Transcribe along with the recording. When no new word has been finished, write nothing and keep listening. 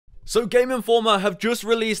So Game Informer have just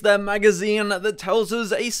released their magazine that tells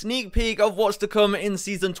us a sneak peek of what's to come in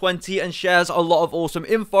Season 20 and shares a lot of awesome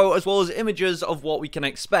info as well as images of what we can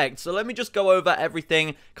expect. So let me just go over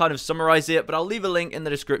everything, kind of summarize it, but I'll leave a link in the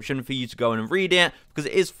description for you to go and read it because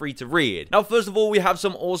it is free to read. Now, first of all, we have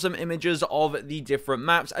some awesome images of the different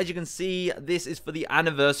maps. As you can see, this is for the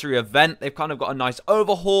anniversary event. They've kind of got a nice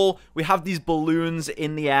overhaul. We have these balloons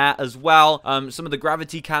in the air as well. Some of the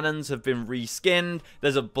gravity cannons have been reskinned.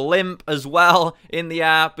 There's a blimp as well in the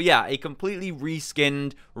air. But yeah, a completely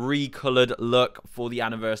reskinned, recolored look for the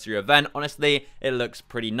anniversary event. Honestly, it looks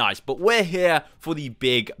pretty nice. But we're here for the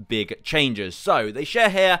big changes. So they share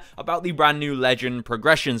here about the brand new Legend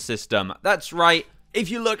progression system. That's right. If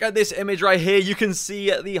you look at this image right here, you can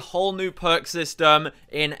see the whole new perk system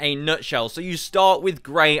in a nutshell. So you start with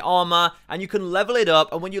grey armor, and you can level it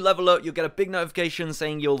up, and when you level up, you'll get a big notification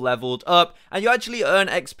saying you're leveled up, and you actually earn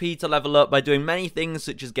XP to level up by doing many things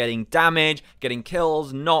such as getting damage, getting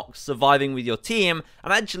kills, knocks, surviving with your team,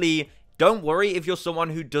 and actually, don't worry if you're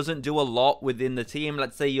someone who doesn't do a lot within the team.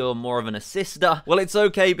 Let's say you're more of an assister. Well, it's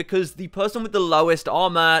okay because the person with the lowest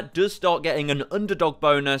armor does start getting an underdog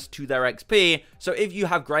bonus to their XP. So if you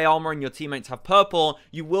have grey armor and your teammates have purple,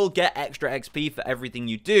 you will get extra XP for everything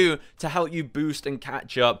you do to help you boost and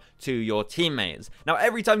catch up to your teammates. Now,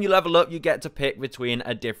 every time you level up, you get to pick between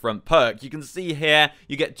a different perk. You can see here,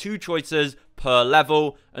 you get 2 choices per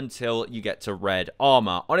level until you get to red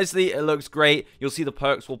armor. Honestly, it looks great. You'll see the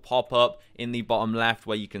perks will pop up in the bottom left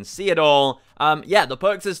where you can see it all. Yeah, the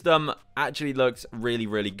perk system actually looks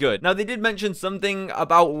really good. Now, they did mention something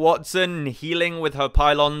about Watson healing with her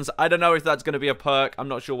pylons. I don't know if that's going to be a perk. I'm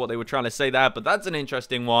not sure what they were trying to say there, but that's an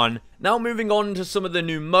interesting one. Now, moving on to some of the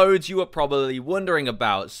new modes you were probably wondering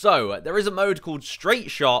about. So, there is a mode called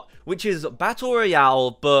Straight Shot, which is Battle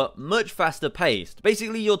Royale, but much faster paced.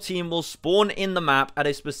 Basically, your team will spawn in the map at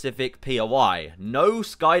a specific POI. No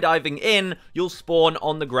skydiving in, you'll spawn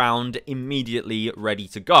on the ground immediately ready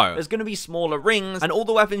to go. There's going to be smaller rings, and all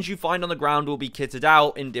the weapons you find on the ground will be kitted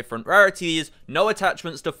out in different rarities, no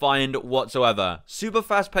attachments to find whatsoever. Super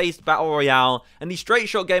fast-paced battle royale, and the straight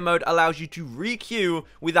shot game mode allows you to re-queue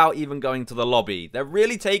without even going to the lobby. They're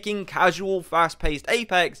really taking casual, fast-paced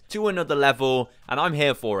Apex to another level, and I'm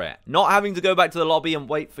here for it. Not having to go back to the lobby and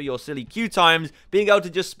wait for your silly queue times, being able to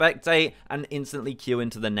just spectate and instantly queue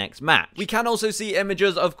into the next match. We can also see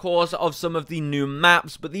images, of course, of some of the new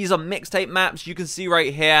maps, but these are mixtape maps. You can see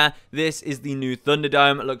right here, this is the new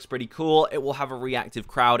Thunderdome. It looks pretty cool. It will have a reactive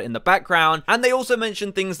crowd in the background, and they also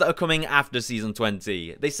mentioned things that are coming after Season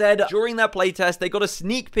 20. They said during their playtest, they got a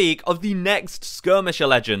sneak peek of the next Skirmisher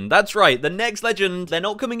Legend. That's right, the next Legend. They're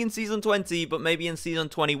not coming in Season 20, but maybe in Season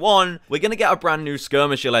 21, we're going to get a brand new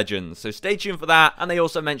Skirmisher Legend. So stay tuned for that, and they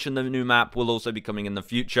also mentioned the new map will also be coming in the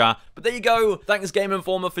future. But there you go. Thanks Game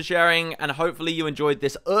Informer for sharing, and hopefully you enjoyed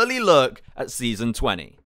this early look at Season 20.